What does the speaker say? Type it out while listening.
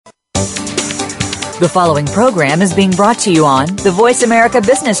The following program is being brought to you on the Voice America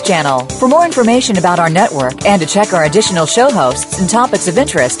Business Channel. For more information about our network and to check our additional show hosts and topics of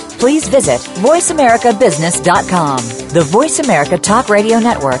interest, please visit voiceamericabusiness.com. The Voice America Talk Radio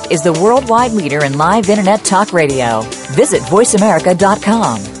Network is the worldwide leader in live Internet talk radio. Visit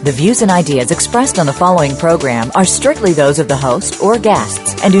voiceamerica.com. The views and ideas expressed on the following program are strictly those of the host or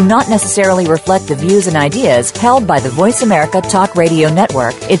guests and do not necessarily reflect the views and ideas held by the Voice America Talk Radio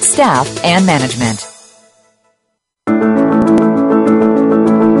Network, its staff, and management.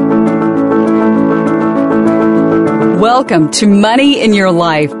 Welcome to Money in Your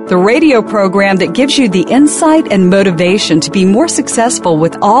Life, the radio program that gives you the insight and motivation to be more successful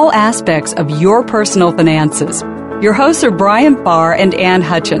with all aspects of your personal finances. Your hosts are Brian Farr and Ann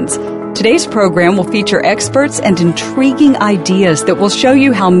Hutchins. Today's program will feature experts and intriguing ideas that will show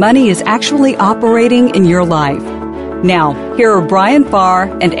you how money is actually operating in your life. Now, here are Brian Farr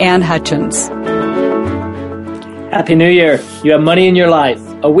and Ann Hutchins. Happy New Year. You have Money in Your Life,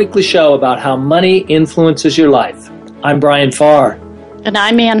 a weekly show about how money influences your life. I'm Brian Farr. And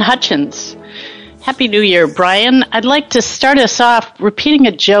I'm Ann Hutchins. Happy New Year, Brian. I'd like to start us off repeating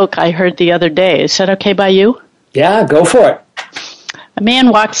a joke I heard the other day. Is that okay by you? Yeah, go for it. A man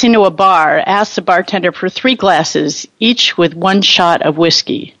walks into a bar, asks the bartender for 3 glasses, each with 1 shot of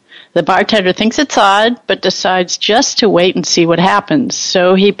whiskey. The bartender thinks it's odd, but decides just to wait and see what happens,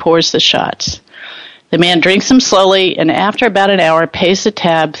 so he pours the shots. The man drinks them slowly, and after about an hour, pays the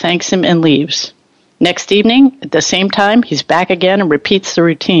tab, thanks him, and leaves. Next evening, at the same time, he's back again and repeats the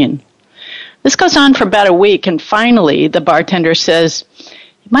routine. This goes on for about a week, and finally, the bartender says,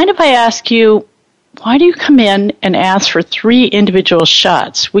 "Mind if I ask you, why do you come in and ask for 3 individual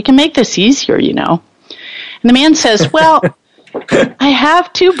shots? We can make this easier, you know." And the man says, "Well, I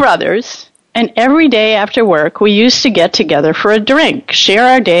have 2 brothers, and every day after work, we used to get together for a drink, share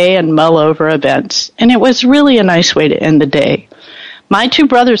our day, and mull over events. And it was really a nice way to end the day. My 2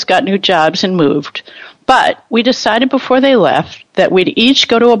 brothers got new jobs and moved, but we decided before they left that we'd each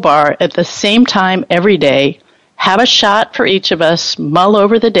go to a bar at the same time every day, have a shot for each of us, mull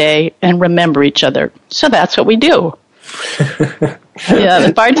over the day, and remember each other. So that's what we do." Yeah,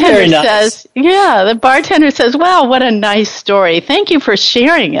 the bartender says, "Wow, what a nice story. Thank you for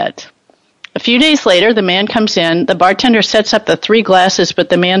sharing it." A few days later, the man comes in. The bartender sets up the 3 glasses, but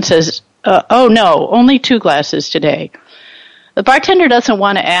the man says, "Oh no, only 2 glasses today." The bartender doesn't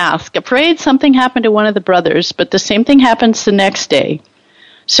want to ask, afraid something happened to one of the brothers, but the same thing happens the next day.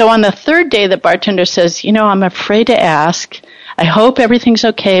 So on the 3rd day, the bartender says, "You know, I'm afraid to ask. I hope everything's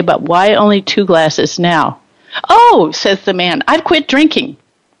okay, but why only 2 glasses now?" "Oh," says the man, "I've quit drinking."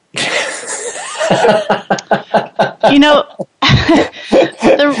 You know,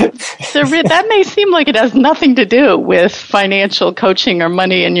 that may seem like it has nothing to do with financial coaching or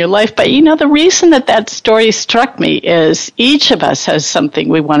money in your life, but you know, the reason that story struck me is each of us has something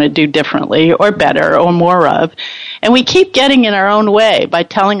we want to do differently or better or more of, and we keep getting in our own way by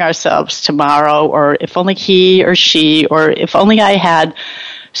telling ourselves tomorrow, or if only he or she, or if only I had.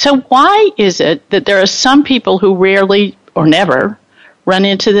 So why is it that there are some people who rarely or never run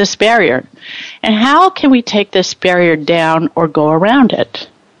into this barrier? And how can we take this barrier down or go around it?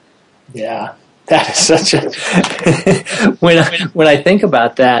 Yeah, that is such a... when I think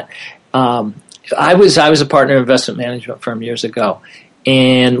about that, I was a partner in an investment management firm years ago,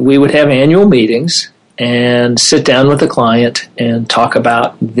 and we would have annual meetings and sit down with a client and talk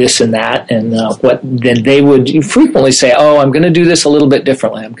about this and that, and then they would frequently say, "Oh, I'm going to do this a little bit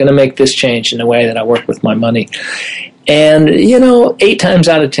differently. I'm going to make this change in the way that I work with my money." And, 8 times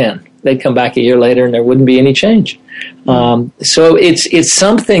out of 10, they'd come back a year later and there wouldn't be any change. So it's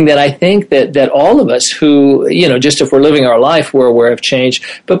something that I think that all of us who, just if we're living our life, we're aware of change,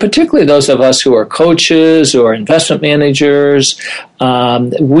 but particularly those of us who are coaches or investment managers,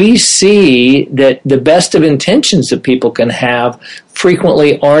 we see that the best of intentions that people can have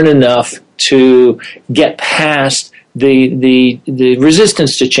frequently aren't enough to get past the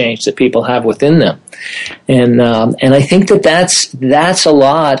resistance to change that people have within them. And I think that's a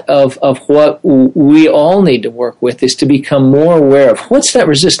lot of what we all need to work with, is to become more aware of what's that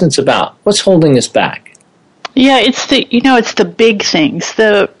resistance about? What's holding us back? Yeah, it's the big things,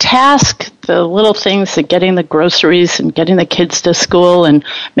 the task, the little things, like getting the groceries and getting the kids to school and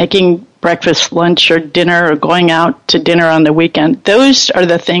making breakfast, lunch, or dinner, or going out to dinner on the weekend. Those are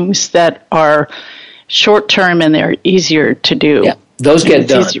the things that are short term and they're easier to do. Yeah, those get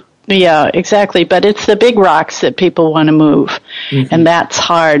done. Easier. Yeah, exactly. But it's the big rocks that people want to move, and that's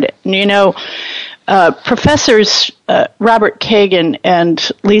hard. Professors Robert Kagan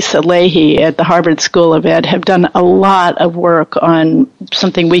and Lisa Leahy at the Harvard School of Ed have done a lot of work on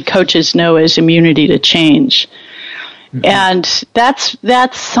something we coaches know as immunity to change. Mm-hmm. And that's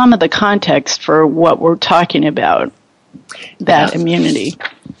some of the context for what we're talking about, that immunity.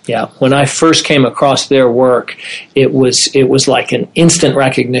 Yeah, when I first came across their work, it was like an instant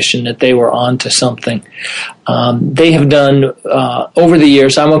recognition that they were on to something. They have done, over the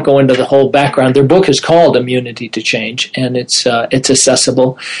years, I won't go into the whole background, their book is called Immunity to Change, and it's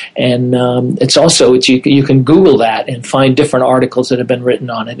accessible, and it's also, you can Google that and find different articles that have been written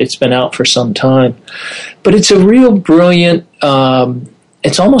on it. It's been out for some time. But it's a real brilliant,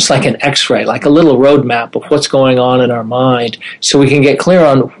 it's almost like an X-ray, like a little roadmap of what's going on in our mind, so we can get clear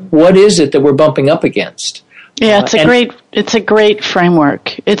on what is it that we're bumping up against. Yeah, it's a great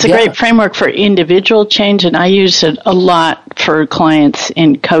framework. It's a great framework for individual change, and I use it a lot for clients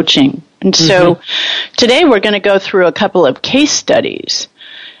in coaching. And so today we're going to go through a couple of case studies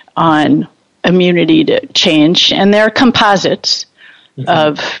on immunity to change, and they're composites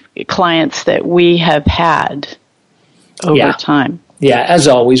of clients that we have had over time. Yeah, as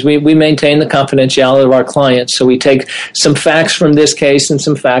always, we maintain the confidentiality of our clients, so we take some facts from this case and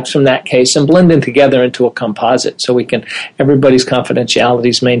some facts from that case and blend them together into a composite, so everybody's confidentiality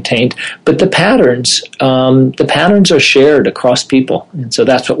is maintained. But the patterns are shared across people, and so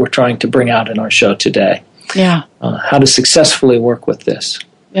that's what we're trying to bring out in our show today. Yeah, how to successfully work with this.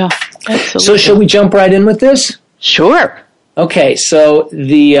 Yeah, absolutely. So, shall we jump right in with this? Sure. Okay, so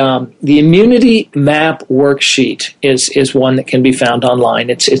the immunity map worksheet is one that can be found online.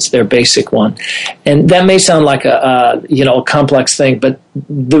 It's their basic one, and that may sound like a complex thing, but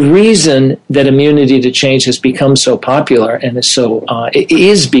the reason that immunity to change has become so popular and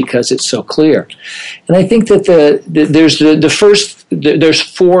is because it's so clear. And I think that there's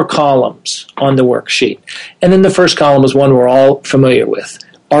 4 columns on the worksheet, and then the first column is one we're all familiar with: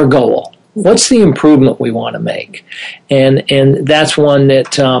 our goal. What's the improvement we want to make? And that's one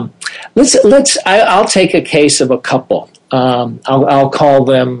that I'll take a case of a couple. I'll call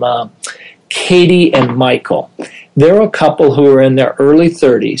them Katie and Michael. They're a couple who are in their early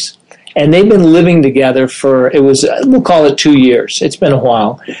 30s, and they've been living together we'll call it 2 years. It's been a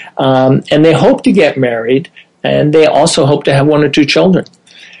while. And they hope to get married, and they also hope to have 1 or 2 children.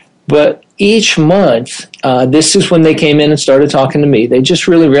 But each month, this is when they came in and started talking to me, they just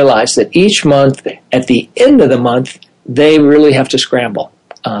really realized that each month, at the end of the month, they really have to scramble.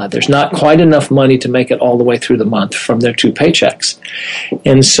 There's not quite enough money to make it all the way through the month from their 2 paychecks.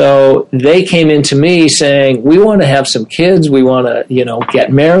 And so they came into me saying, we want to have some kids, we want to,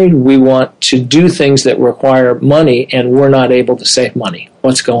 get married, we want to do things that require money, and we're not able to save money.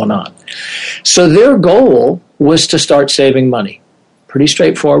 What's going on? So their goal was to start saving money. Pretty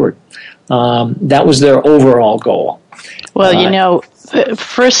straightforward. That was their overall goal. Well,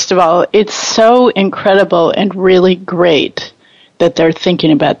 first of all, it's so incredible and really great that they're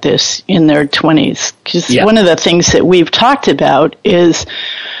thinking about this in their 20s. Because one of the things that we've talked about is,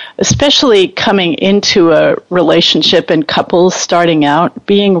 especially coming into a relationship and couples starting out,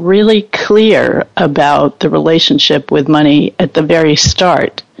 being really clear about the relationship with money at the very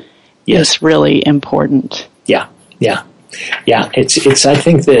start is really important. Yeah. I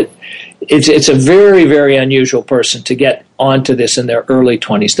think that it's a very, very unusual person to get onto this in their early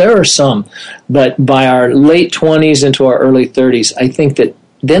 20s. There are some, but by our late 20s into our early 30s, I think that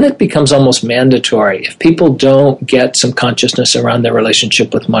then it becomes almost mandatory. If people don't get some consciousness around their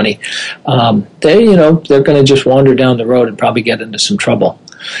relationship with money, they're going to just wander down the road and probably get into some trouble.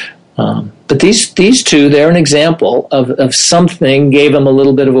 But these 2, they're an example of something gave them a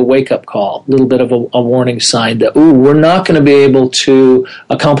little bit of a wake-up call, a little bit of a warning sign that, we're not going to be able to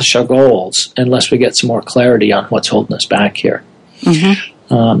accomplish our goals unless we get some more clarity on what's holding us back here.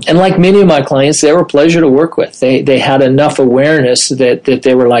 Mm-hmm. And like many of my clients, they were a pleasure to work with. They had enough awareness that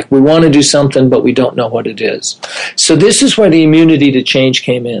they were like, we want to do something, but we don't know what it is. So this is where the immunity to change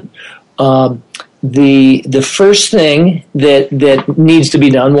came in. The first thing that needs to be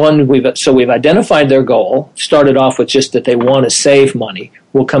done, we've identified their goal, started off with just that they want to save money.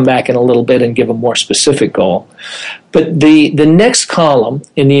 We'll come back in a little bit and give a more specific goal. But the next column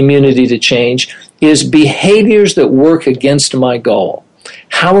in the immunity to change is behaviors that work against my goal.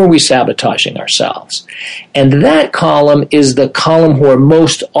 How are we sabotaging ourselves? And that column is the column where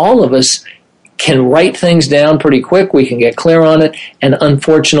most all of us can write things down pretty quick. We can get clear on it. And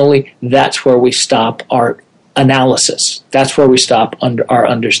unfortunately, that's where we stop our analysis. That's where we stop our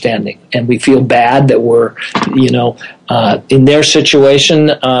understanding. And we feel bad that we're, in their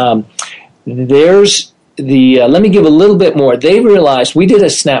situation, let me give a little bit more. They realized, we did a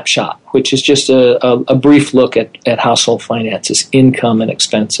snapshot, which is just a brief look at household finances, income and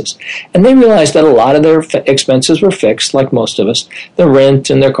expenses. And they realized that a lot of their expenses were fixed, like most of us, their rent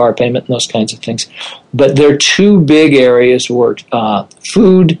and their car payment and those kinds of things. But their two big areas were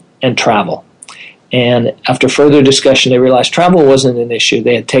food and travel. And after further discussion, they realized travel wasn't an issue.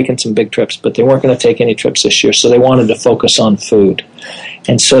 They had taken some big trips, but they weren't going to take any trips this year, so they wanted to focus on food.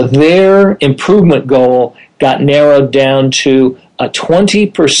 And so their improvement goal got narrowed down to a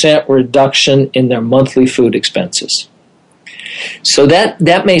 20% reduction in their monthly food expenses. So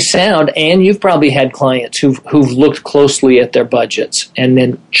that may sound, and you've probably had clients who've looked closely at their budgets and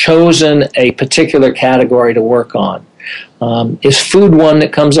then chosen a particular category to work on. Is food one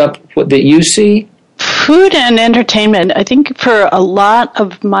that comes up that you see? Food and entertainment. I think for a lot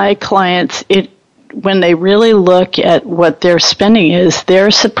of my clients, when they really look at what their spending is, they're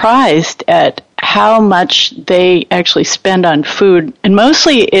surprised at how much they actually spend on food. And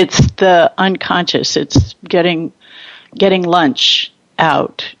mostly it's the unconscious. It's getting lunch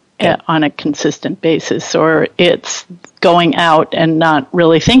out on a consistent basis, or it's going out and not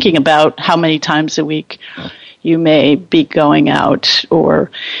really thinking about how many times a week you may be going out,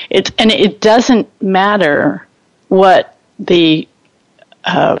 and it doesn't matter what the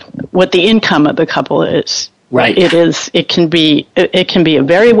income of the couple is. Right. It can be a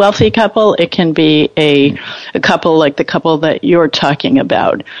very wealthy couple. It can be a couple like the couple that you're talking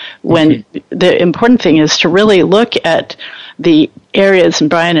about. When the important thing is to really look at the areas, and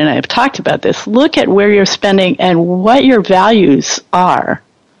Brian and I have talked about this, look at where you're spending and what your values are.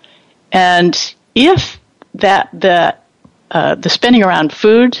 And if the spending around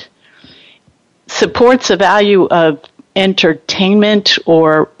food supports a value of entertainment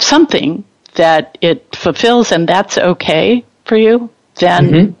or something that it fulfills, and that's okay for you,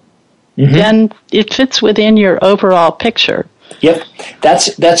 then it fits within your overall picture. Yep,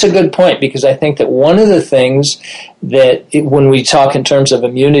 that's a good point, because I think that one of the things that when we talk in terms of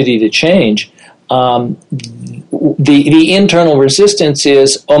immunity to change, the internal resistance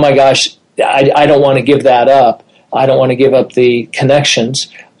is, oh my gosh, I don't want to give that up. I don't want to give up the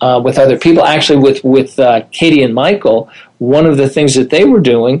connections with other people. Actually, with Katie and Michael, one of the things that they were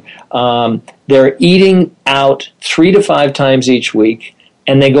doing, they're eating out 3 to 5 times each week,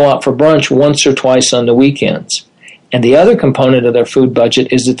 and they go out for brunch once or twice on the weekends. And the other component of their food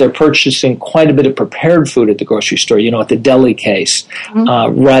budget is that they're purchasing quite a bit of prepared food at the grocery store, at the deli case,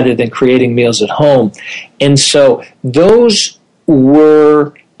 rather than creating meals at home. And so those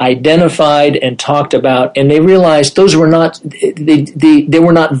were identified and talked about, and they realized those were not they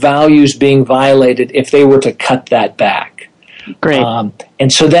were not values being violated if they were to cut that back. Great.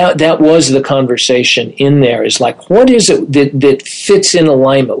 And so that was the conversation in there, is like, what is it that fits in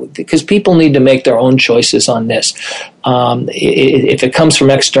alignment? Because people need to make their own choices on this. If it comes from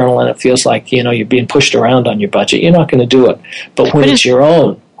external and it feels like you're being pushed around on your budget, you're not going to do it. But when it's your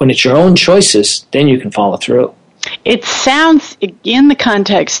own choices, then you can follow through. It sounds, in the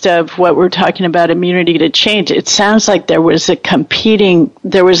context of what we're talking about, immunity to change, it sounds like there was a competing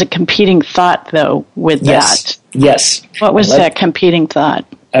thought, though, with that. Yes. What was that competing thought?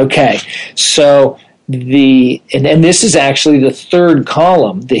 Okay. So and this is actually the third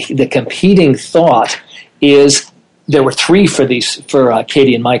column. The competing thought is, there were 3 for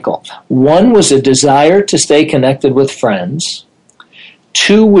Katie and Michael. 1 was a desire to stay connected with friends.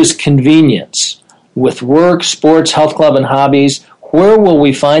 2 was convenience. With work, sports, health club, and hobbies, where will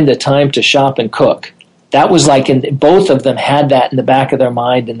we find the time to shop and cook? That was both of them had that in the back of their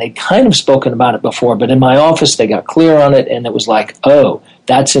mind, and they'd kind of spoken about it before, but in my office they got clear on it, and it was like, oh,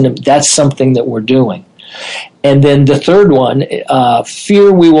 that's something that we're doing. And then the third one,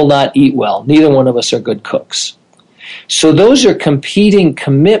 fear we will not eat well. Neither one of us are good cooks. So those are competing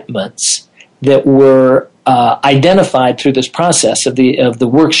commitments that were identified through this process of the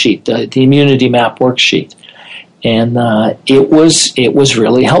worksheet, the immunity map worksheet, and it was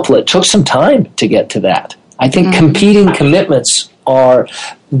really helpful. It took some time to get to that. I think competing commitments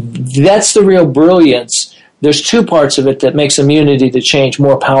that's the real brilliance. There's 2 parts of it that makes immunity to change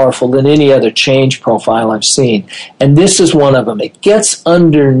more powerful than any other change profile I've seen, and this is one of them. It gets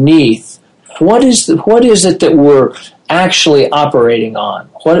underneath what is it that we're actually operating on?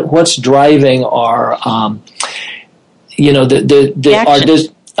 What's driving our,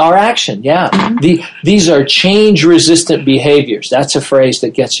 our action? Yeah, these are change-resistant behaviors. That's a phrase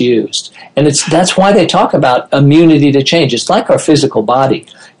that gets used, and that's why they talk about immunity to change. It's like our physical body.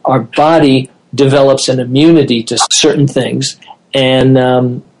 Our body develops an immunity to certain things,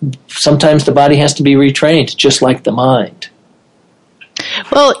 and sometimes the body has to be retrained, just like the mind.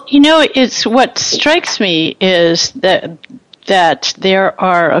 Well, it's what strikes me is that there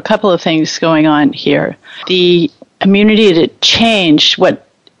are a couple of things going on here. The immunity to change, what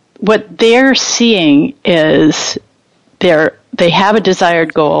they're seeing is they have a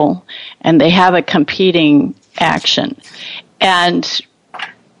desired goal and they have a competing action. And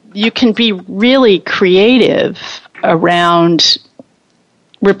you can be really creative around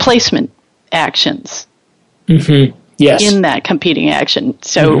replacement actions. Mm-hmm. Yes. In that competing action.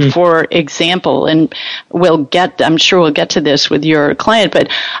 So, for example, and I'm sure we'll get to this with your client, but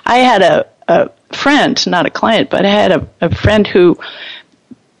I had a friend, not a client, but I had a friend who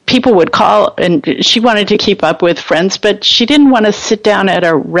people would call, and she wanted to keep up with friends, but she didn't want to sit down at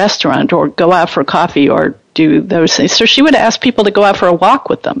a restaurant or go out for coffee or do those things. So she would ask people to go out for a walk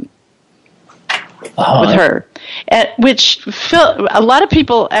with them. With her, which a lot of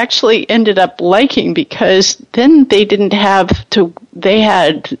people actually ended up liking, because then they didn't have to, they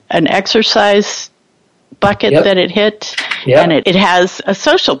had an exercise bucket that it hit, and it has a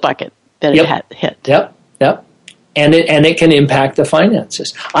social bucket that it hit. Yep. And it can impact the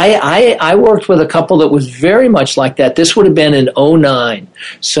finances. I worked with a couple that was very much like that. This would have been in 2009.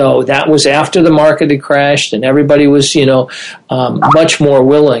 So that was after the market had crashed and everybody was, much more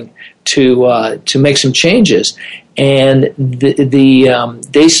willing to make some changes, and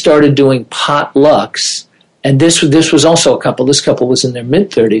they started doing potlucks, and this was also a couple. This couple was in their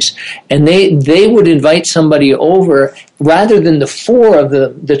mid-30s, and they would invite somebody over rather than the four of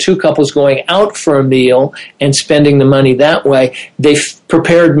the two couples going out for a meal and spending the money that way. They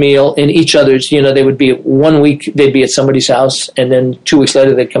prepared meal in each other's. They would be 1 week they'd be at somebody's house, and then 2 weeks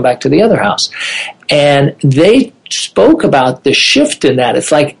later they'd come back to the other house, and they spoke about the shift in that.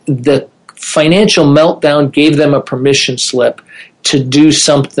 It's like the financial meltdown gave them a permission slip to do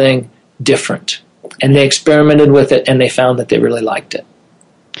something different. And they experimented with it, and they found that they really liked it.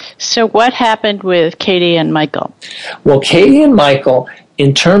 So what happened with Katie and Michael? Well, Katie and Michael,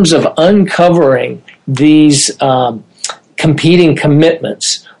 in terms of uncovering these competing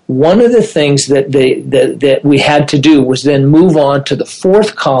commitments, one of the things that we had to do was then move on to the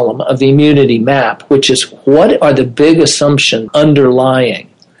fourth column of the immunity map, which is what are the big assumptions underlying.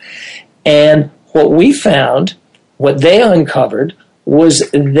 And what we found, what they uncovered, was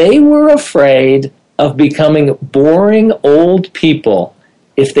they were afraid of becoming boring old people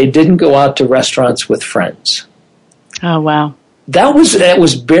if they didn't go out to restaurants with friends. Oh, wow. That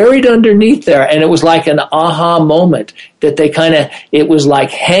was buried underneath there, and it was like an aha moment that it was like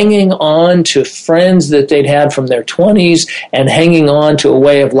hanging on to friends that they'd had from their 20s and hanging on to a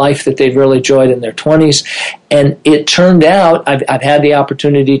way of life that they'd really enjoyed in their 20s. And it turned out, I've had the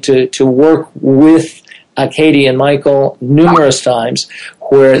opportunity to work with Katie and Michael numerous times,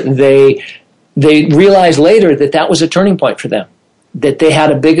 where they realized later that was a turning point for them, that they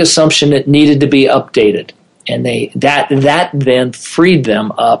had a big assumption that needed to be updated. And that then freed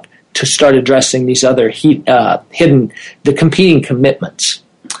them up to start addressing these other hidden, the competing commitments.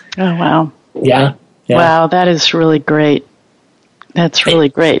 Oh, wow. Yeah. Wow, that is really great. That's really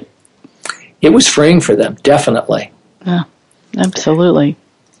great. It was freeing for them, definitely. Yeah, absolutely.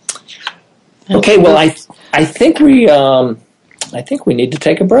 Okay, well, I think we need to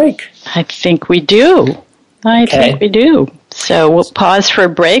take a break. I think we do. I think we do. So we'll pause for a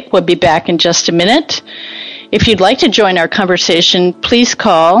break. We'll be back in just a minute. If you'd like to join our conversation, please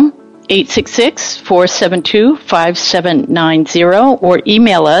call 866-472-5790 or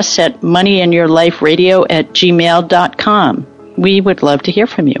email us at moneyinyourliferadio@gmail.com. We would love to hear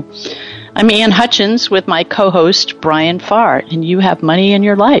from you. I'm Ann Hutchins with my co-host Brian Farr, and you have Money in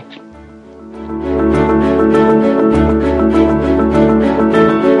Your Life.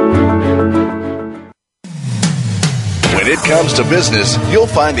 When it comes to business, you'll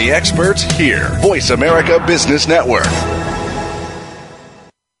find the experts here. Voice America Business Network.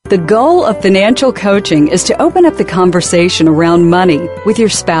 The goal of financial coaching is to open up the conversation around money with your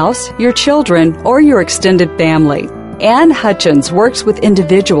spouse, your children, or your extended family. Ann Hutchins works with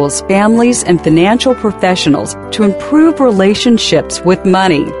individuals, families, and financial professionals to improve relationships with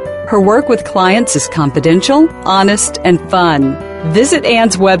money. Her work with clients is confidential, honest, and fun. Visit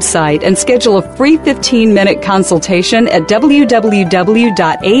Ann's website and schedule a free 15-minute consultation at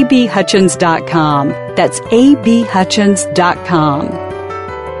www.abhutchins.com. That's abhutchins.com.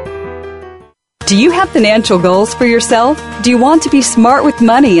 Do you have financial goals for yourself? Do you want to be smart with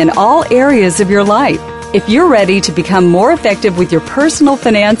money in all areas of your life? If you're ready to become more effective with your personal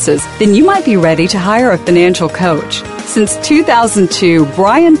finances, then you might be ready to hire a financial coach. Since 2002,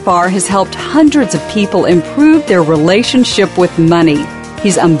 Brian Farr has helped hundreds of people improve their relationship with money.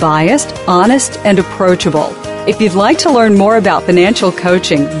 He's unbiased, honest, and approachable. If you'd like to learn more about financial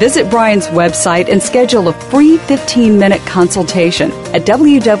coaching, visit Brian's website and schedule a free 15-minute consultation at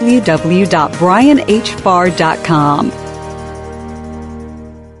www.brianhfarr.com.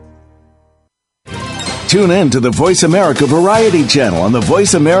 Tune in to the Voice America Variety channel on the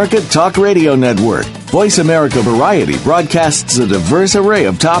Voice America Talk Radio Network. Voice America Variety broadcasts a diverse array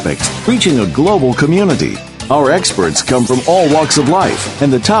of topics, reaching a global community. Our experts come from all walks of life,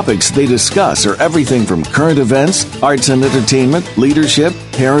 and the topics they discuss are everything from current events, arts and entertainment, leadership,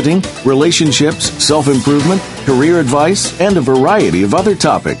 parenting, relationships, self-improvement, career advice, and a variety of other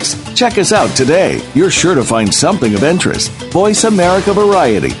topics. Check us out today. You're sure to find something of interest. Voice America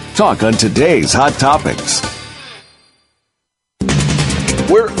Variety. Talk on today's hot topics.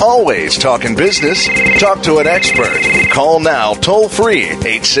 We're always talking business. Talk to an expert. Call now toll free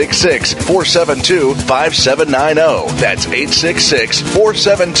 866-472-5790. That's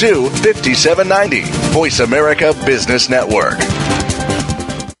 866-472-5790. Voice America Business Network.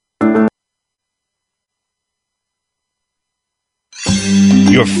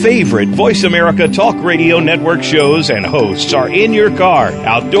 Your favorite Voice America Talk Radio Network shows and hosts are in your car,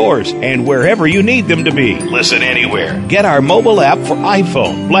 outdoors, and wherever you need them to be. Listen anywhere. Get our mobile app for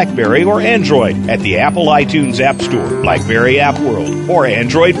iPhone, BlackBerry, or Android at the Apple iTunes App Store, BlackBerry App World, or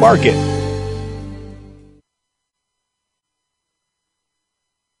Android Market.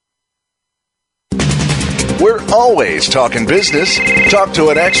 We're always talking business. Talk to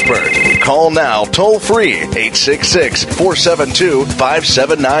an expert. Call now toll free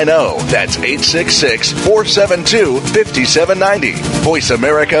 866-472-5790. That's 866-472-5790. Voice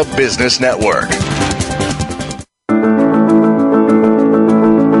America Business Network.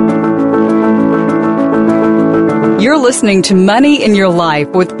 You're listening to Money in Your Life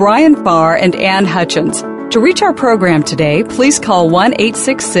with Brian Farr and Ann Hutchins. To reach our program today, please call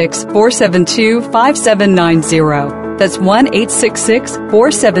 1-866-472-5790. That's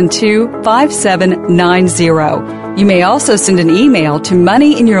 1-866-472-5790. You may also send an email to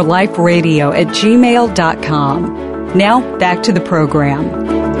moneyinyourliferadio@gmail.com. Now, back to the program.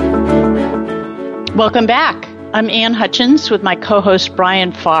 Welcome back. I'm Ann Hutchins with my co-host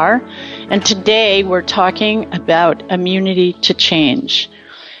Brian Farr, and today we're talking about immunity to change.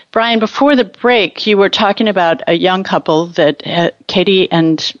 Brian, before the break, you were talking about a young couple that Katie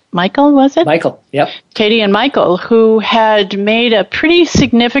and Michael, was it? Michael, yep. Katie and Michael, who had made a pretty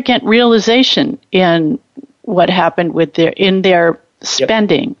significant realization in what happened with their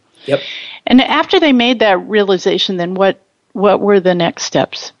spending. Yep. And after they made that realization, then what were the next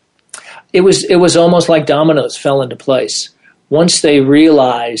steps? It was almost like dominoes fell into place. Once they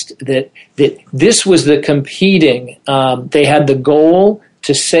realized that this was the competing, they had the goal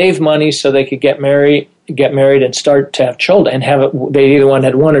to save money so they could get married and start to have children, and they either one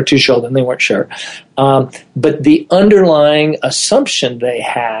had one or two children, they weren't sure. But the underlying assumption they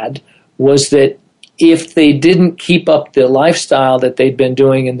had was that if they didn't keep up the lifestyle that they'd been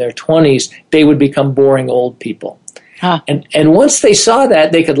doing in their 20s, they would become boring old people. Huh. And once they saw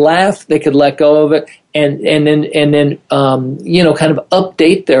that, they could laugh, they could let go of it, and then kind of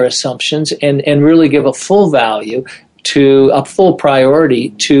update their assumptions and really give a full value to a full priority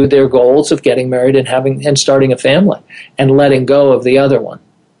to their goals of getting married and starting a family and letting go of the other one.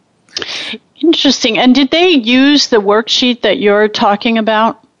 Interesting. And did they use the worksheet that you're talking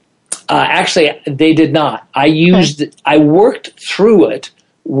about? Actually, they did not. I worked through it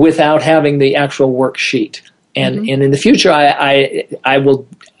without having the actual worksheet. And in the future, I will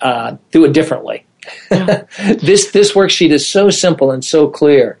do it differently. Yeah. This worksheet is so simple and so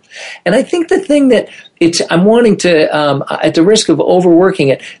clear. And I think the thing that I'm wanting to, at the risk of overworking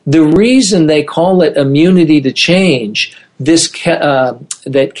it, the reason they call it immunity to change,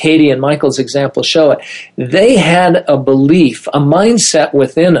 that Katie and Michael's example show it, they had a belief, a mindset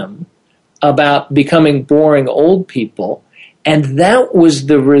within them about becoming boring old people, and that was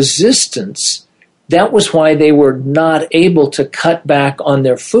the resistance. That was why they were not able to cut back on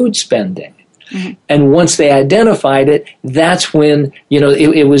their food spending. Mm-hmm. And once they identified it, that's when,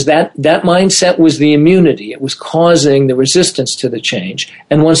 it was that mindset was the immunity. It was causing the resistance to the change.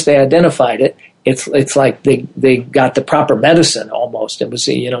 And once they identified it, it's like they got the proper medicine almost. It was,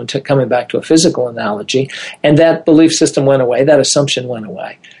 coming back to a physical analogy. And that belief system went away. That assumption went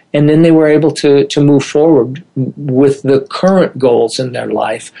away. And then they were able to move forward with the current goals in their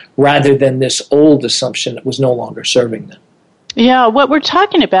life rather than this old assumption that was no longer serving them. Yeah, what we're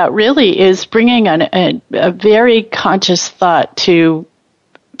talking about really is bringing a very conscious thought to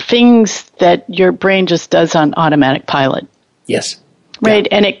things that your brain just does on automatic pilot. Yes. Right,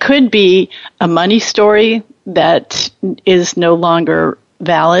 yeah. And it could be a money story that is no longer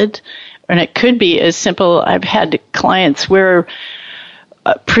valid, And it could be as simple. I've had clients where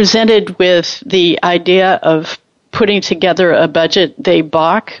presented with the idea of putting together a budget, they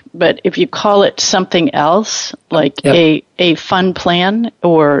balk. But if you call it something else, like a fun plan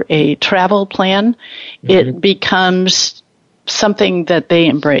or a travel plan, it becomes something that they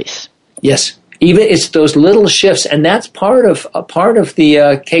embrace. Yes. Even it's those little shifts, and that's part of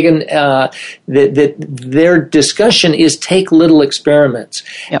the Kagan. Their discussion is take little experiments,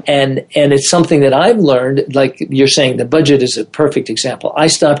 and it's something that I've learned. Like you're saying, the budget is a perfect example. I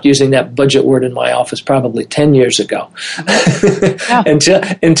stopped using that budget word in my office probably 10 years ago,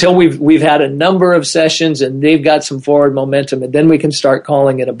 until we've had a number of sessions and they've got some forward momentum, and then we can start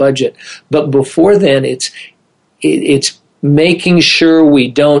calling it a budget. But before then, it's making sure we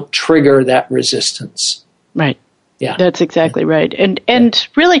don't trigger that resistance. Right. Yeah. That's exactly right. And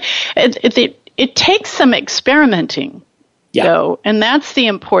really, it takes some experimenting, though, and that's the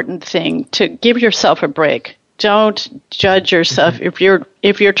important thing, to give yourself a break. Don't judge yourself. If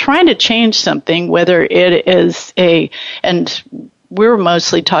you're trying to change something, whether it is and we're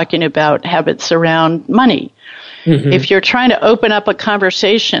mostly talking about habits around money. If you're trying to open up a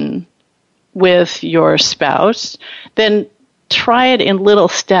conversation with your spouse, then try it in little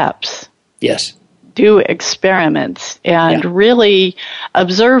steps. Yes. Do experiments and really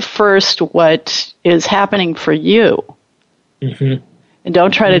observe first what is happening for you. And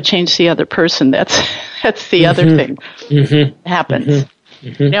don't try to change the other person. That's the other thing that happens.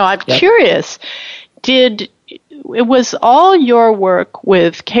 Now, I'm curious, it was all your work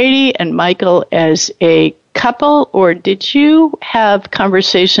with Katie and Michael as a couple, or did you have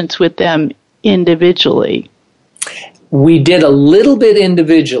conversations with them individually? We did a little bit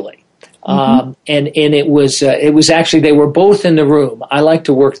individually, and it was actually, they were both in the room. I like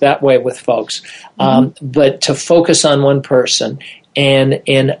to work that way with folks, but to focus on one person and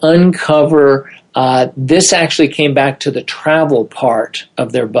uncover. This actually came back to the travel part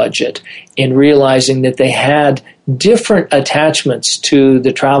of their budget, in realizing that they had different attachments to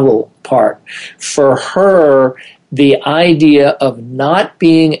the travel part. For her, the idea of not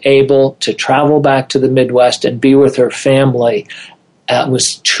being able to travel back to the Midwest and be with her family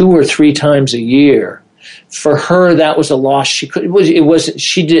was 2 or 3 times a year. For her, that was a loss. She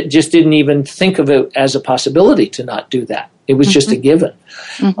just didn't even think of it as a possibility to not do that. It was just a given.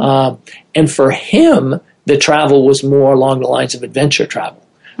 And for him, the travel was more along the lines of adventure travel.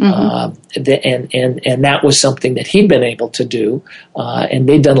 And that was something that he'd been able to do, and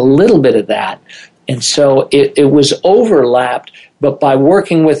they'd done a little bit of that. And so it was overlapped, but by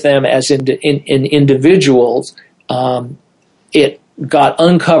working with them as in individuals, it got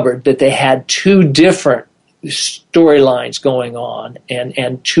uncovered that they had 2 different storylines going on,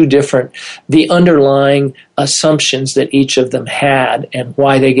 and 2 different, the underlying assumptions that each of them had, and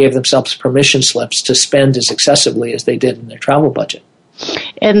why they gave themselves permission slips to spend as excessively as they did in their travel budget.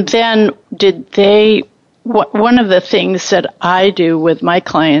 And then one of the things that I do with my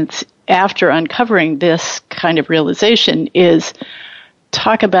clients after uncovering this kind of realization is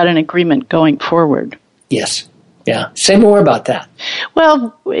talk about an agreement going forward. Yes. Yeah. Say more about that.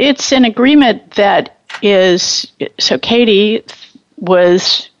 Well, it's an agreement that is, so Katie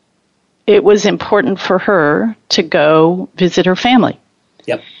it was important for her to go visit her family.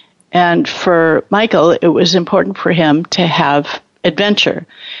 Yep. And for Michael, it was important for him to have adventure.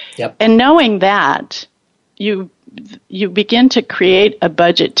 Yep. And knowing that, you begin to create a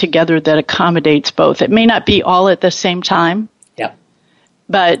budget together that accommodates both. It may not be all at the same time. Yep.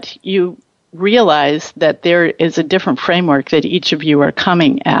 But you realize that there is a different framework that each of you are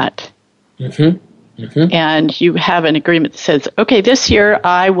coming at. And you have an agreement that says, okay, this year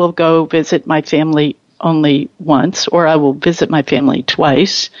I will go visit my family only once, or I will visit my family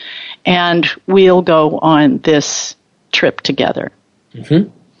twice, and we'll go on this trip together.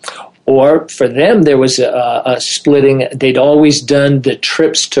 Or for them, there was a splitting. They'd always done the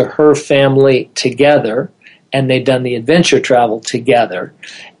trips to her family together, and they'd done the adventure travel together.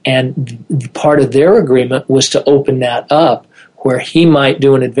 And part of their agreement was to open that up, where he might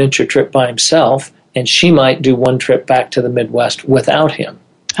do an adventure trip by himself, and she might do one trip back to the Midwest without him.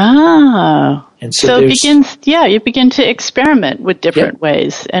 Ah. And so it begins, you begin to experiment with different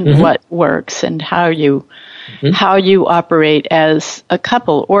ways and what works and how you operate as a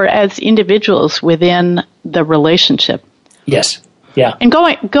couple or as individuals within the relationship. Yes. Yeah. And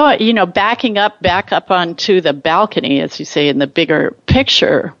backing up back up onto the balcony, as you say, in the bigger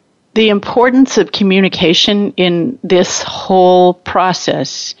picture, the importance of communication in this whole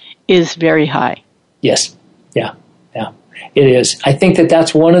process is very high. Yes. Yeah. Yeah. It is. I think that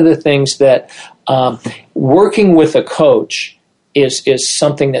that's one of the things that working with a coach is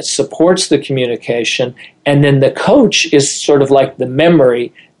something that supports the communication, and then the coach is sort of like the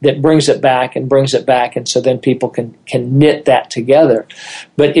memory that brings it back, and so then people can knit that together.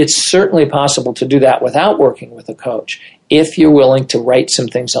 But it's certainly possible to do that without working with a coach if you're willing to write some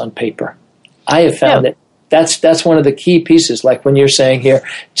things on paper. I have found that that's one of the key pieces, like when you're saying here,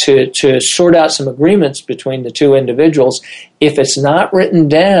 to sort out some agreements between the two individuals. If it's not written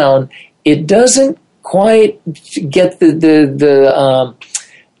down, it doesn't quite get the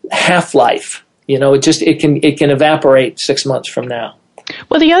half-life. It can evaporate 6 months from now.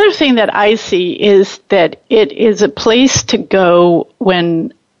 Well, the other thing that I see is that it is a place to go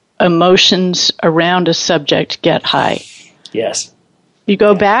when emotions around a subject get high. Yes. You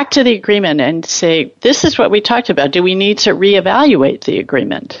go back to the agreement and say, this is what we talked about. Do we need to reevaluate the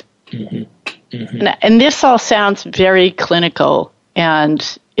agreement? Mm-hmm. Mm-hmm. And this all sounds very clinical,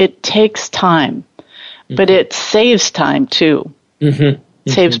 and it takes time, but it saves time too. Mm-hmm.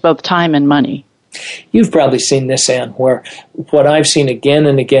 It saves both time and money. You've probably seen this, Ann, where what I've seen again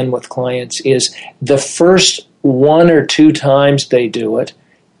and again with clients is the first 1 or 2 times they do it,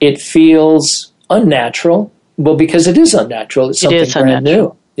 it feels unnatural. Well, because it is unnatural. It's something brand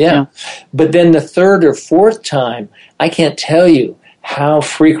new. Yeah. But then the 3rd or 4th time, I can't tell you how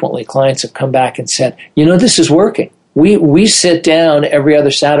frequently clients have come back and said, this is working. We sit down every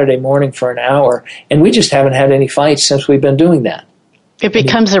other Saturday morning for an hour, and we just haven't had any fights since we've been doing that. It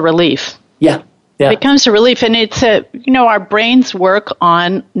becomes a relief. Yeah. Yeah. It becomes a relief, and it's our brains work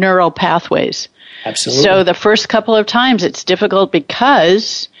on neural pathways. Absolutely. So the first couple of times it's difficult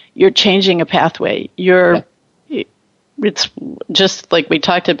because you're changing a pathway. It's just like we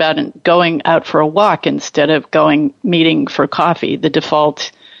talked about in going out for a walk instead of meeting for coffee. The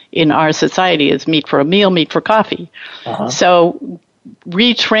default in our society is meet for a meal, meet for coffee. Uh-huh. So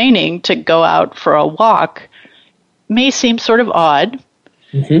retraining to go out for a walk may seem sort of odd,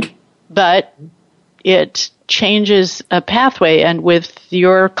 but it changes a pathway, and with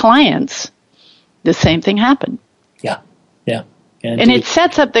your clients, the same thing happened. Yeah. And it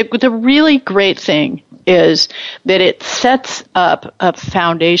sets up, the really great thing is that it sets up a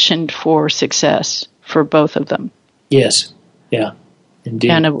foundation for success for both of them. Yes. Yeah.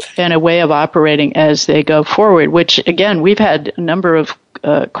 Indeed. And a way of operating as they go forward, which, again, we've had a number of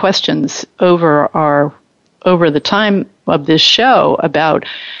questions over the time of this show about,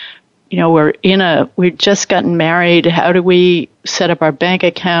 we've just gotten married. How do we set up our bank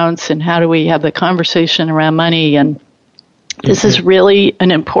accounts, and how do we have the conversation around money? And this is really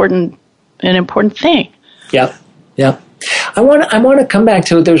an important thing. Yeah. I want to come back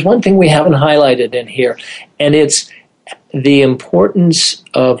to it. There's one thing we haven't highlighted in here, and it's the importance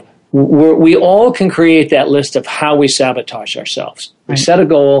of we all can create that list of how we sabotage ourselves. We set a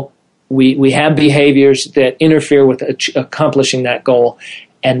goal. We have behaviors that interfere with accomplishing that goal.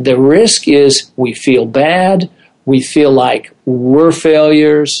 And the risk is we feel bad, we feel like we're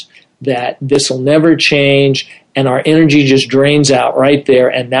failures, that this will never change, and our energy just drains out right there,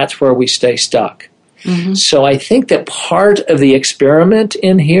 and that's where we stay stuck. Mm-hmm. So I think that part of the experiment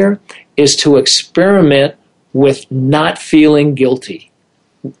in here is to experiment with not feeling guilty.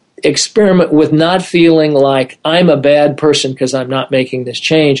 Experiment with not feeling like I'm a bad person because I'm not making this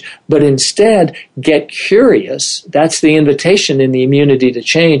change, but instead get curious. That's the invitation in the immunity to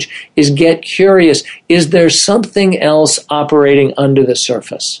change, is get curious. Is there something else operating under the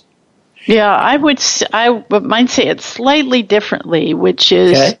surface? Yeah, I might say it slightly differently, which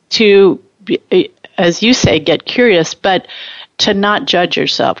is to, as you say, get curious, but to not judge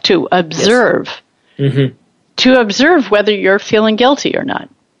yourself, to observe. Yes. Mm-hmm. To observe whether you're feeling guilty or not.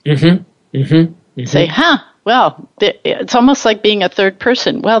 Mm-hmm. Mm-hmm. Mm-hmm. Say, well, it's almost like being a third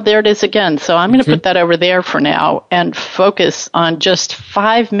person. Well, there it is again. So I'm going to put that over there for now and focus on just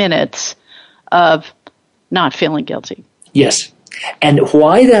 5 minutes of not feeling guilty. Yes. And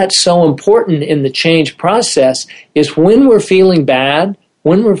why that's so important in the change process is when we're feeling bad,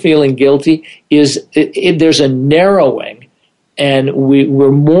 when we're feeling guilty, there's a narrowing, and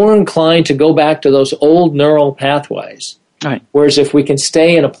we're more inclined to go back to those old neural pathways. Right. Whereas if we can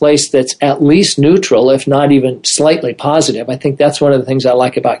stay in a place that's at least neutral, if not even slightly positive, I think that's one of the things I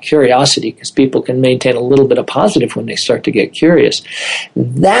like about curiosity, because people can maintain a little bit of positive when they start to get curious.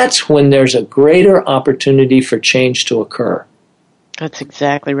 That's when there's a greater opportunity for change to occur. That's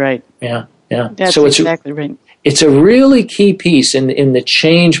exactly right. Yeah. That's exactly right. It's a really key piece in the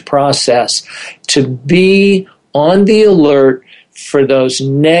change process to be on the alert for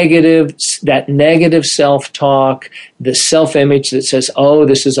that negative self-talk, the self-image that says, "Oh,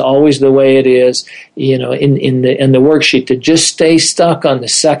 this is always the way it is." In the worksheet, to just stay stuck on the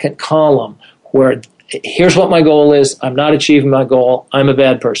second column, where here's what my goal is. I'm not achieving my goal. I'm a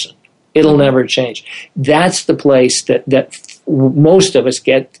bad person. It'll never change. That's the place that most of us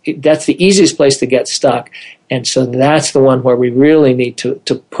get. That's the easiest place to get stuck. And so that's the one where we really need to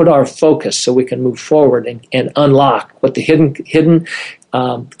put our focus so we can move forward and unlock what the hidden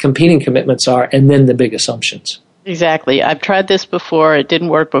competing commitments are, and then the big assumptions. Exactly. I've tried this before. It didn't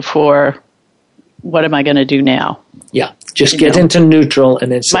work before. What am I going to do now? Yeah. Just get into neutral and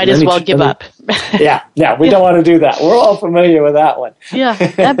then might as well give up. Yeah, we don't want to do that. We're all familiar with that one. Yeah,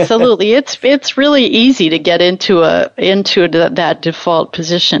 absolutely. It's really easy to get into that default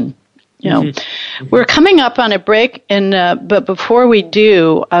position. We're coming up on a break, and but before we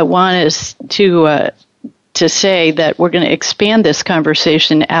do, I want us to say that we're going to expand this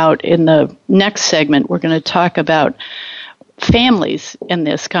conversation out in the next segment. We're going to talk about families in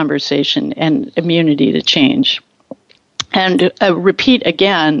this conversation and immunity to change. And repeat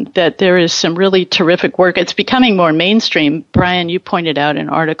again that there is some really terrific work. It's becoming more mainstream. Brian, you pointed out an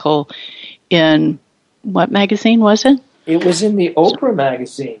article in what magazine was it? It was in the Oprah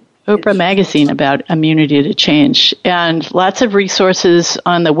magazine. Oprah magazine about immunity to change, and lots of resources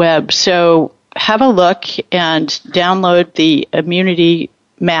on the web. So have a look and download the immunity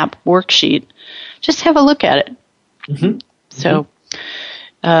map worksheet. Just have a look at it. Mm-hmm. So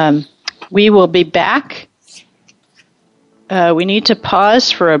we will be back. We need to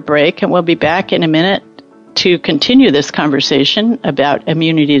pause for a break, and we'll be back in a minute to continue this conversation about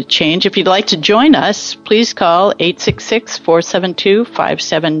immunity to change. If you'd like to join us, please call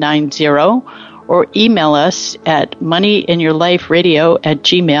 866-472-5790 or email us at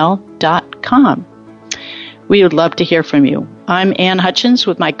moneyinyourliferadio@gmail.com. We would love to hear from you. I'm Ann Hutchins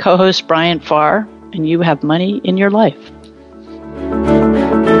with my co-host Brian Farr, and you have money in your life.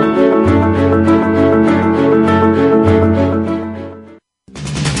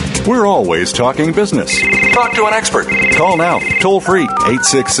 We're always talking business. Talk to an expert. Call now, toll free,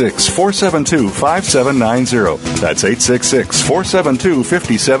 866-472-5790. That's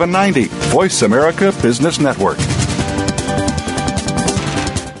 866-472-5790. Voice America Business Network.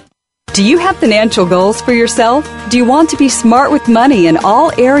 Do you have financial goals for yourself? Do you want to be smart with money in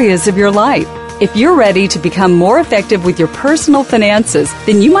all areas of your life? If you're ready to become more effective with your personal finances,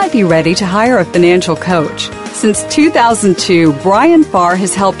 then you might be ready to hire a financial coach. Since 2002, Brian Farr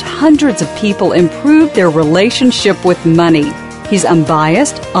has helped hundreds of people improve their relationship with money. He's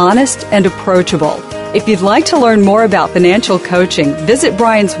unbiased, honest, and approachable. If you'd like to learn more about financial coaching, visit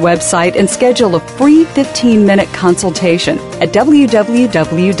Brian's website and schedule a free 15-minute consultation at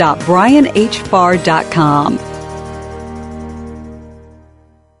www.brianhfarr.com.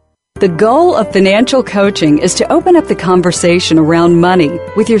 The goal of financial coaching is to open up the conversation around money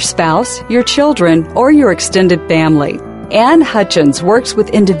with your spouse, your children, or your extended family. Ann Hutchins works with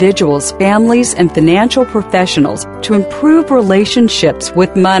individuals, families, and financial professionals to improve relationships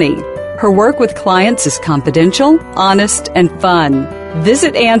with money. Her work with clients is confidential, honest, and fun.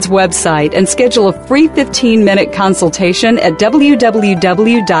 Visit Ann's website and schedule a free 15-minute consultation at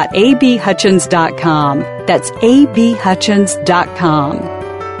www.abhutchins.com. That's abhutchins.com.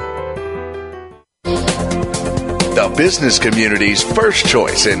 The business community's first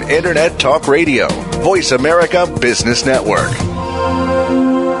choice in Internet Talk Radio. Voice America Business Network.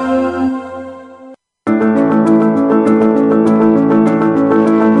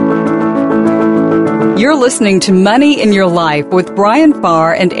 You're listening to Money in Your Life with Brian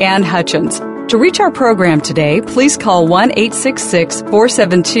Farr and Ann Hutchins. To reach our program today, please call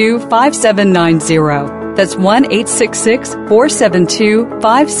 1-866-472-5790. That's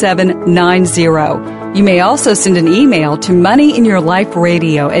 1-866-472-5790. You may also send an email to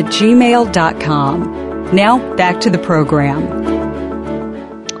moneyinyourliferadio@gmail.com. Now, back to the program.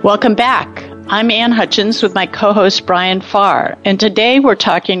 Welcome back. I'm Ann Hutchins with my co-host Brian Farr, and today we're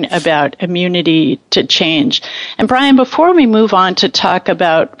talking about immunity to change. And Brian, before we move on to talk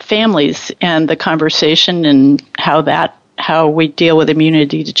about families and the conversation and how we deal with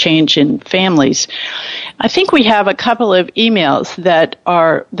immunity to change in families, I think we have a couple of emails that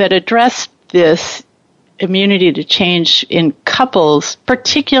address this immunity to change in couples,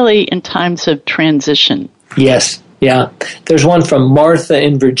 particularly in times of transition. Yes. Yeah. There's one from Martha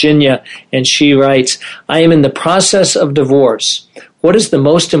in Virginia, and she writes, I am in the process of divorce. What is the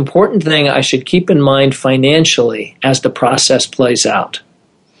most important thing I should keep in mind financially as the process plays out?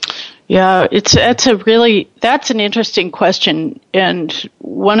 Yeah, that's an interesting question. And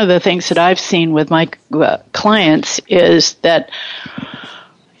one of the things that I've seen with my clients is that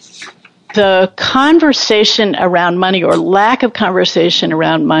the conversation around money or lack of conversation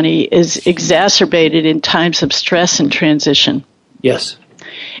around money is exacerbated in times of stress and transition. Yes.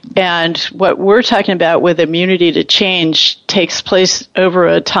 And what we're talking about with immunity to change takes place over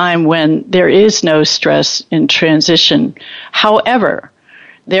a time when there is no stress in transition. However,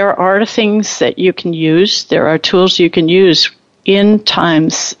 there are things that you can use, there are tools you can use in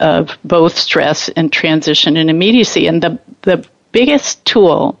times of both stress and transition and immediacy. And the biggest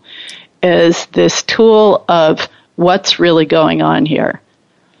tool is this tool of what's really going on here.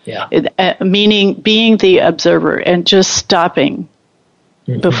 Yeah. Meaning being the observer and just stopping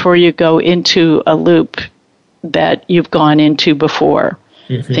before you go into a loop that you've gone into before,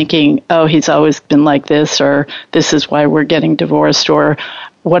 thinking, oh, he's always been like this, or this is why we're getting divorced, or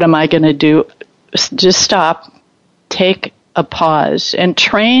what am I going to do? Just stop, take a pause, and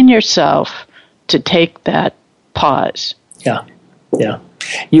train yourself to take that pause. Yeah, yeah.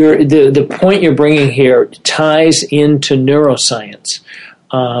 The point you're bringing here ties into neuroscience,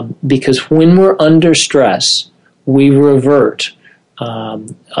 because when we're under stress, we revert.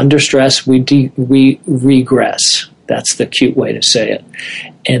 Under stress, we regress. That's the cute way to say it.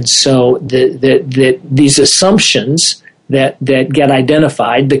 And so these assumptions that get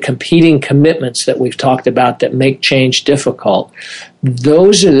identified, the competing commitments that we've talked about that make change difficult,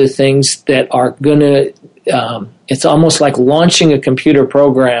 those are the things that are going to, it's almost like launching a computer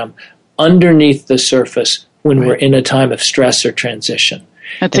program underneath the surface when we're in a time of stress or transition.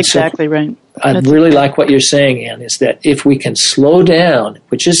 That's exactly right. I really like what you're saying, Ann, is that if we can slow down,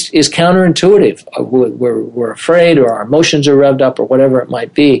 which is counterintuitive, we're afraid or our emotions are revved up or whatever it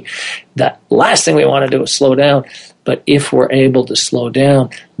might be, the last thing we want to do is slow down. But if we're able to slow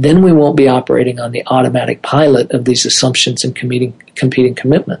down, then we won't be operating on the automatic pilot of these assumptions and competing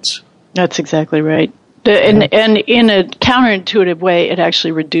commitments. That's exactly right. And in a counterintuitive way, it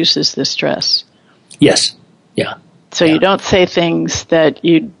actually reduces the stress. Yes. Yeah. So you don't say things that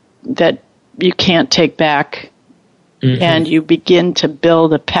you can't take back, and you begin to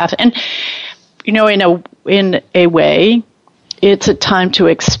build a path. And in a way, it's a time to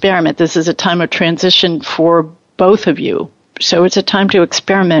experiment. This is a time of transition for both of you. So it's a time to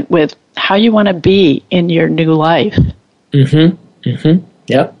experiment with how you want to be in your new life.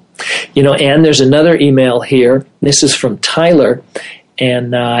 Yep. Ann, there's another email here. This is from Tyler.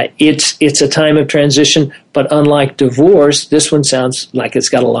 And it's a time of transition, but unlike divorce, this one sounds like it's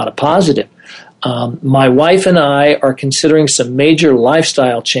got a lot of positive. My wife and I are considering some major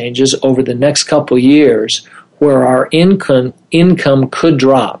lifestyle changes over the next couple years where our income could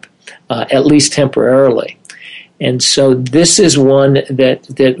drop, at least temporarily. And so this is one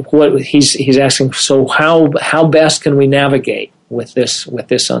that what he's asking. So how best can we navigate with this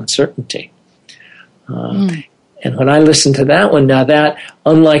uncertainty? And when I listen to that one, now that,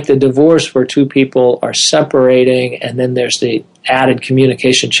 unlike the divorce where two people are separating and then there's the added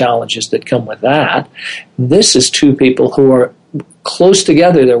communication challenges that come with that, this is two people who are close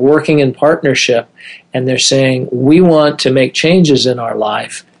together. They're working in partnership and they're saying, we want to make changes in our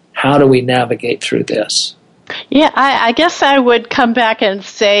life. How do we navigate through this? Yeah, I guess I would come back and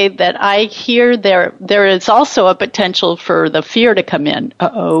say that I hear there is also a potential for the fear to come in.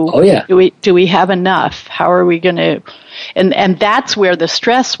 Oh yeah. Do we have enough? How are we going to? And that's where the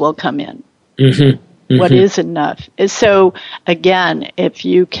stress will come in. What is enough? So again, if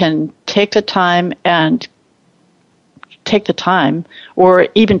you can take the time, or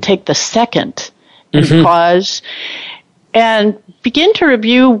even take the second and pause, and begin to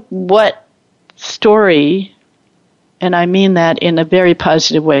review what story. And I mean that in a very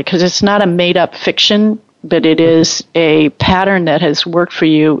positive way, because it's not a made-up fiction, but it is a pattern that has worked for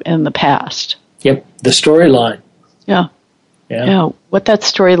you in the past. Yep, the storyline. Yeah. What that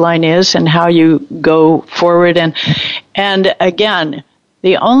storyline is and how you go forward. And again,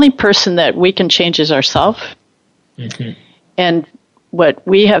 the only person that we can change is ourselves. And what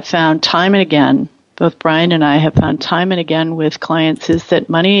we have found time and again, both Brian and I have found time and again with clients, is that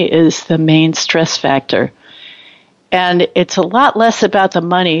money is the main stress factor. And it's a lot less about the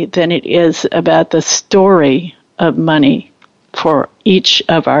money than it is about the story of money for each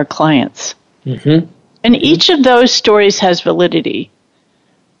of our clients. And each of those stories has validity.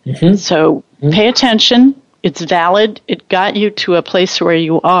 So pay attention. It's valid. It got you to a place where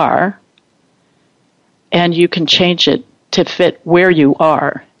you are, and you can change it to fit where you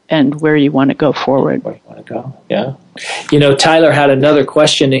are and where you want to go forward. Where you want to go, yeah. Tyler had another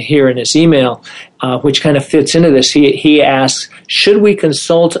question here in his email, which kind of fits into this. He asks, should we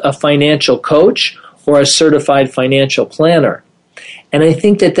consult a financial coach or a certified financial planner? And I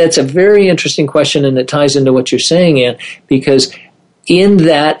think that's a very interesting question, and it ties into what you're saying, Ann, because in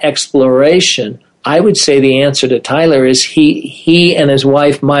that exploration, I would say the answer to Tyler is he and his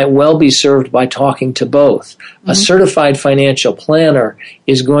wife might well be served by talking to both. Mm-hmm. A certified financial planner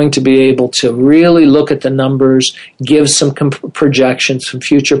is going to be able to really look at the numbers, give some projections, some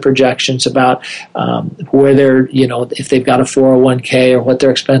future projections about where they're, if they've got a 401k or what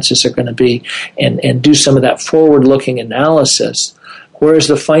their expenses are going to be, and do some of that forward-looking analysis. Whereas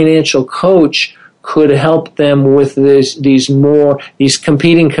the financial coach could help them with these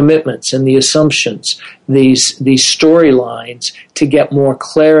competing commitments and the assumptions, these storylines, to get more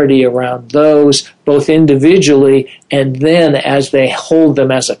clarity around those, both individually and then as they hold them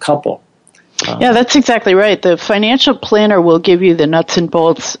as a couple. Yeah, that's exactly right. The financial planner will give you the nuts and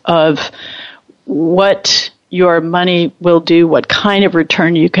bolts of what your money will do, what kind of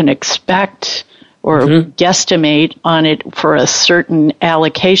return you can expect, or guesstimate on it for a certain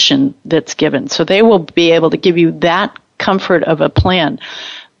allocation that's given. So they will be able to give you that comfort of a plan.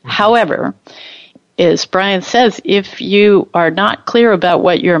 However, as Brian says, if you are not clear about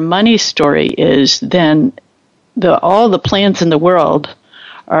what your money story is, then all the plans in the world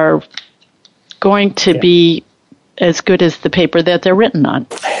are going to be as good as the paper that they're written on.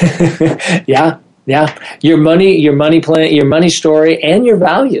 Yeah. Your money plan, your money story, and your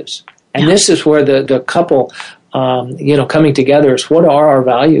values. And this is where the couple, coming together is, what are our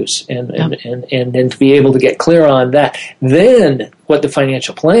values, and to be able to get clear on that. Then what the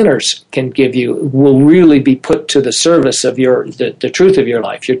financial planners can give you will really be put to the service of the truth of your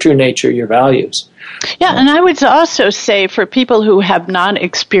life, your true nature, your values. Yeah, and I would also say for people who have not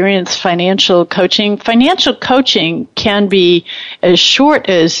experienced financial coaching can be as short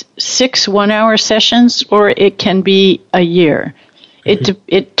as 6 one-hour sessions, or it can be a year.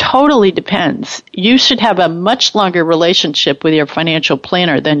 It totally depends. You should have a much longer relationship with your financial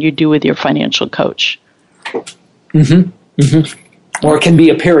planner than you do with your financial coach. Or it can be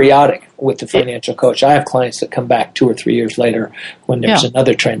a periodic with the financial coach. I have clients that come back 2 or 3 years later when there's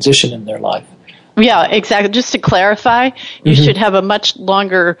another transition in their life. Yeah, exactly. Just to clarify, you should have a much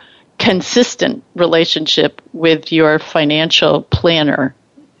longer, consistent relationship with your financial planner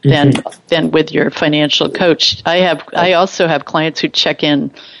than with your financial coach. I also have clients who check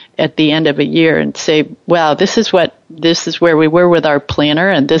in at the end of a year and say, "Wow, this is where we were with our planner,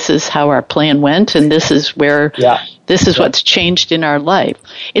 and this is how our plan went, and this is what's changed in our life."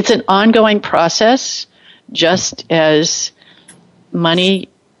 It's an ongoing process, just as money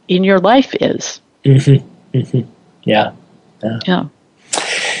in your life is. Yeah.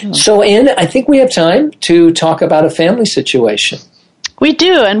 So, Ann, I think we have time to talk about a family situation. We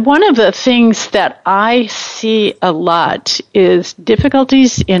do, and one of the things that I see a lot is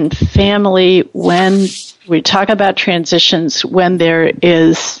difficulties in family when we talk about transitions, when there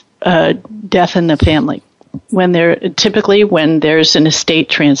is death in the family, when there's an estate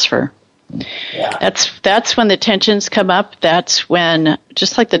transfer. Yeah. That's when the tensions come up. That's when,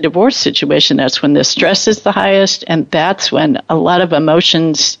 just like the divorce situation, that's when the stress is the highest, and that's when a lot of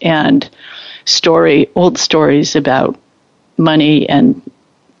emotions and old stories about money and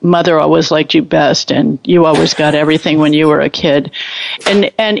mother always liked you best and you always got everything when you were a kid,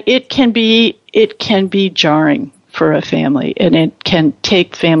 and it can be jarring for a family, and it can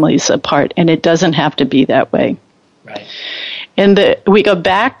take families apart, and it doesn't have to be that way. Right. And we go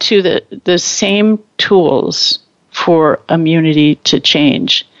back to the same tools for immunity to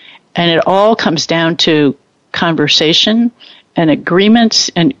change, and it all comes down to conversation and agreements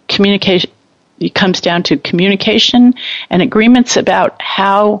and communication. It comes down to communication and agreements about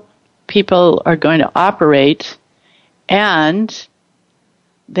how people are going to operate, and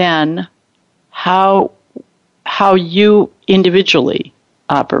then how you individually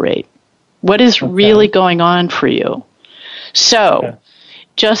operate. What is really going on for you? So,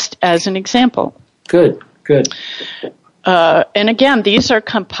 just as an example. Good. And again, these are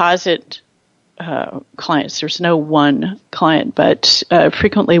composite clients. There's no one client, but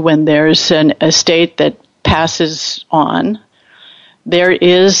frequently when there's an estate that passes on, there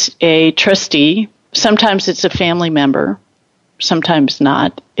is a trustee. Sometimes it's a family member, sometimes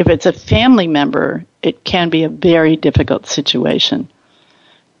not. If it's a family member, it can be a very difficult situation.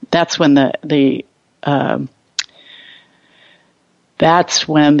 That's when that's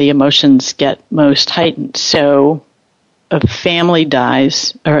when the emotions get most heightened. So a family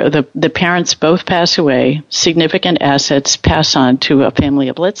dies, or the parents both pass away, significant assets pass on to a family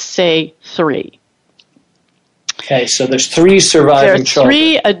of, let's say, 3. Okay, so there's 3 surviving children.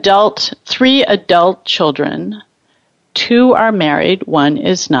 Three adult children. 2 are married, 1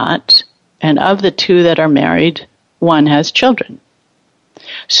 is not, and of the 2 that are married, 1 has children.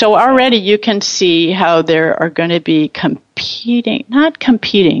 So already you can see how there are going to be not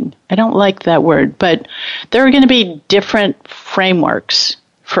competing, I don't like that word, but there are going to be different frameworks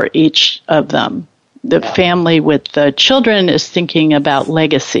for each of them. The family with the children is thinking about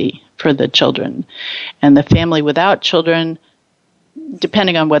legacy for the children, and the family without children,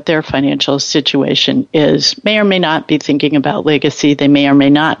 depending on what their financial situation is, may or may not be thinking about legacy. They may or may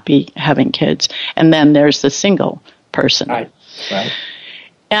not be having kids. And then there's the single person. Right.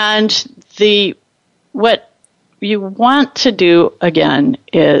 And what you want to do, again,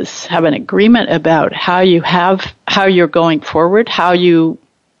 is have an agreement about how you're going forward, how you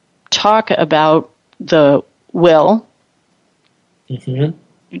talk about the will. Mm-hmm.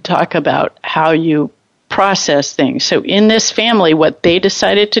 You talk about how you process things. So in this family, what they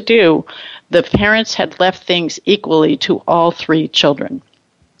decided to do, the parents had left things equally to all three children.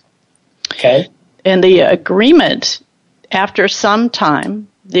 Okay. And the agreement, after some time,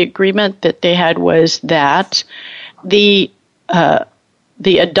 the agreement that they had was that the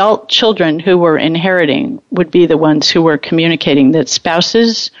adult children who were inheriting would be the ones who were communicating, that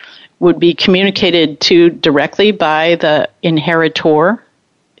spouses would be communicated to directly by the inheritor,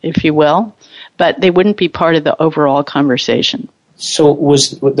 if you will, but they wouldn't be part of the overall conversation. So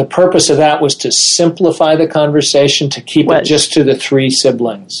the purpose of that was to simplify the conversation, to keep it just to the three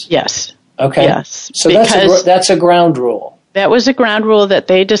siblings? Yes. Okay. Yes. So that's a ground rule. That was a ground rule that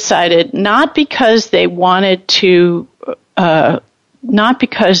they decided, not because they wanted to leave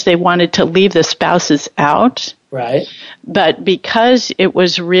the spouses out, right? But because it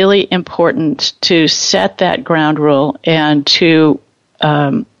was really important to set that ground rule and to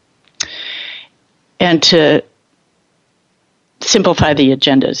simplify the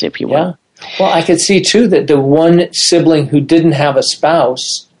agendas, if you will. Yeah. Well, I could see too that the one sibling who didn't have a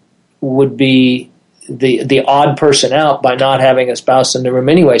spouse would be the odd person out by not having a spouse in the room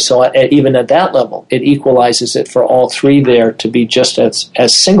anyway. So even at that level, it equalizes it for all three there to be just as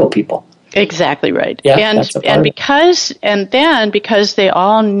single people. Exactly right. Yeah, and because they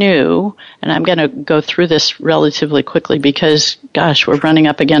all knew, and I'm going to go through this relatively quickly because, gosh, we're running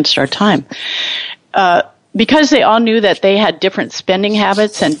up against our time. Because they all knew that they had different spending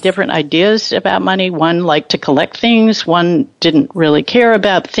habits and different ideas about money. One liked to collect things, one didn't really care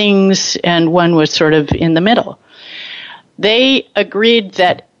about things, and one was sort of in the middle. They agreed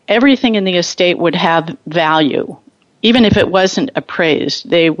that everything in the estate would have value, even if it wasn't appraised.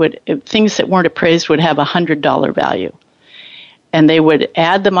 Things that weren't appraised would have $100 value, and they would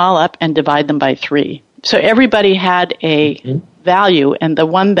add them all up and divide them by 3. So everybody had a value, and the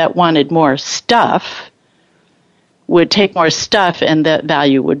one that wanted more stuff would take more stuff and the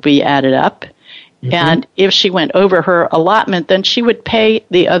value would be added up. Mm-hmm. And if she went over her allotment, then she would pay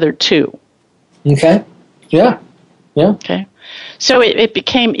the other 2. Okay. Yeah. Okay. So it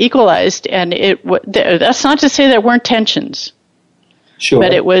became equalized, and that's not to say there weren't tensions. Sure.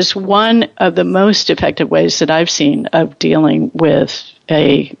 But it was one of the most effective ways that I've seen of dealing with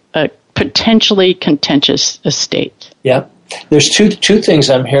a potentially contentious estate. Yeah. There's two things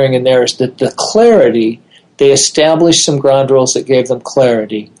I'm hearing in there is that the clarity. They established some ground rules that gave them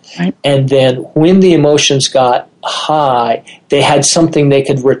clarity. Right. And then when the emotions got high, they had something they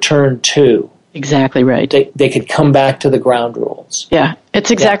could return to. Exactly right. They could come back to the ground rules. Yeah, it's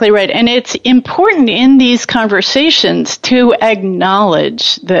exactly right. And it's important in these conversations to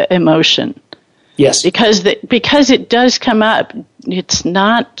acknowledge the emotion. Yes. Because it does come up. It's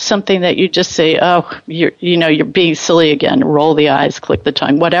not something that you just say, oh, you're being silly again, roll the eyes, click the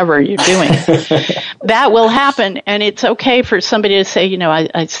tongue, whatever you're doing. That will happen, and it's okay for somebody to say,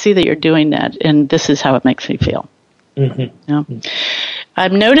 I see that you're doing that, and this is how it makes me feel. Mm-hmm.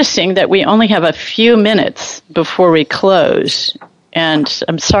 I'm noticing that we only have a few minutes before we close, and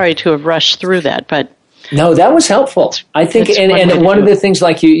I'm sorry to have rushed through that, but... No, that was helpful. I think, and one of the things,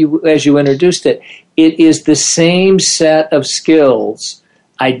 like you as you introduced it is the same set of skills,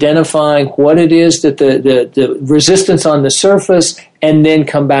 identifying what it is that the resistance on the surface, and then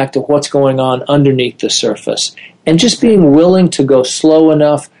come back to what's going on underneath the surface, and just being willing to go slow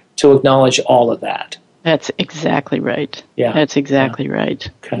enough to acknowledge all of that. That's exactly right. Yeah, that's exactly right.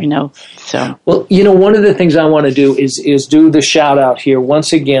 Okay. So well, one of the things I want to do is do the shout out here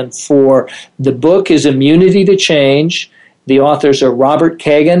once again for the book is Immunity to Change. The authors are Robert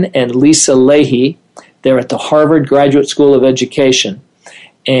Kagan and Lisa Leahy. They're at the Harvard Graduate School of Education.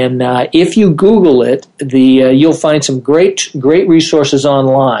 And if you Google it, you'll find some great resources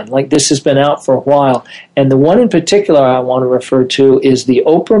online. Like this has been out for a while. And the one in particular I want to refer to is the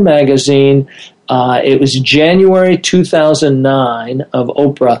Oprah magazine. It was January 2009 of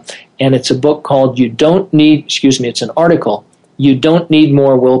Oprah, and it's a book called it's an article, You don't need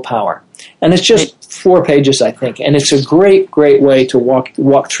more willpower. And it's just 4 pages, I think. And it's a great, great way to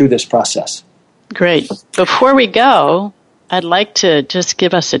walk through this process. Great. Before we go, I'd like to just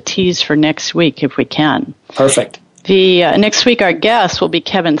give us a tease for next week, if we can. Perfect. Next week, our guest will be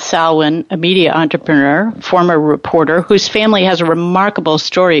Kevin Salwin, a media entrepreneur, former reporter, whose family has a remarkable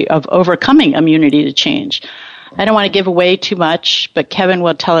story of overcoming immunity to change. I don't want to give away too much, but Kevin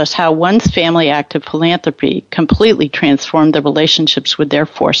will tell us how one's family act of philanthropy completely transformed the relationships with their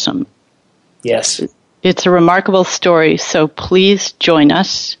foursome. Yes. It's a remarkable story, so please join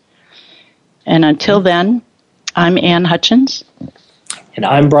us. And until then, I'm Ann Hutchins. And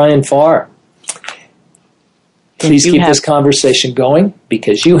I'm Brian Farr. Please keep this conversation going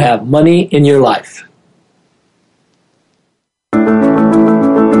because you have money in your life.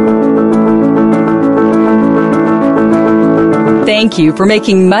 Thank you for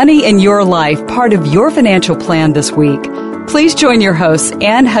making money in your life part of your financial plan this week. Please join your hosts,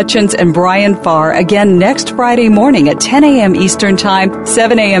 Ann Hutchins and Brian Farr, again next Friday morning at 10 a.m. Eastern Time,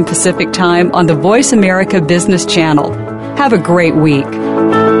 7 a.m. Pacific Time on the Voice America Business Channel. Have a great week.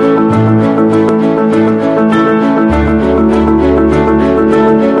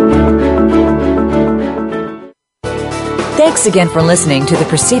 Thanks again for listening to the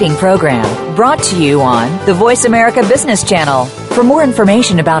preceding program brought to you on the Voice America Business Channel. For more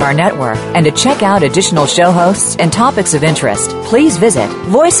information about our network and to check out additional show hosts and topics of interest, please visit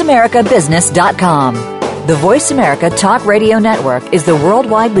voiceamericabusiness.com. The Voice America Talk Radio Network is the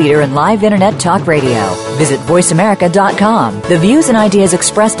worldwide leader in live Internet talk radio. Visit voiceamerica.com. The views and ideas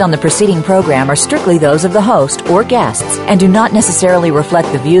expressed on the preceding program are strictly those of the host or guests and do not necessarily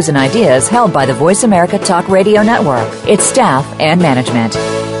reflect the views and ideas held by the Voice America Talk Radio Network, its staff, and management.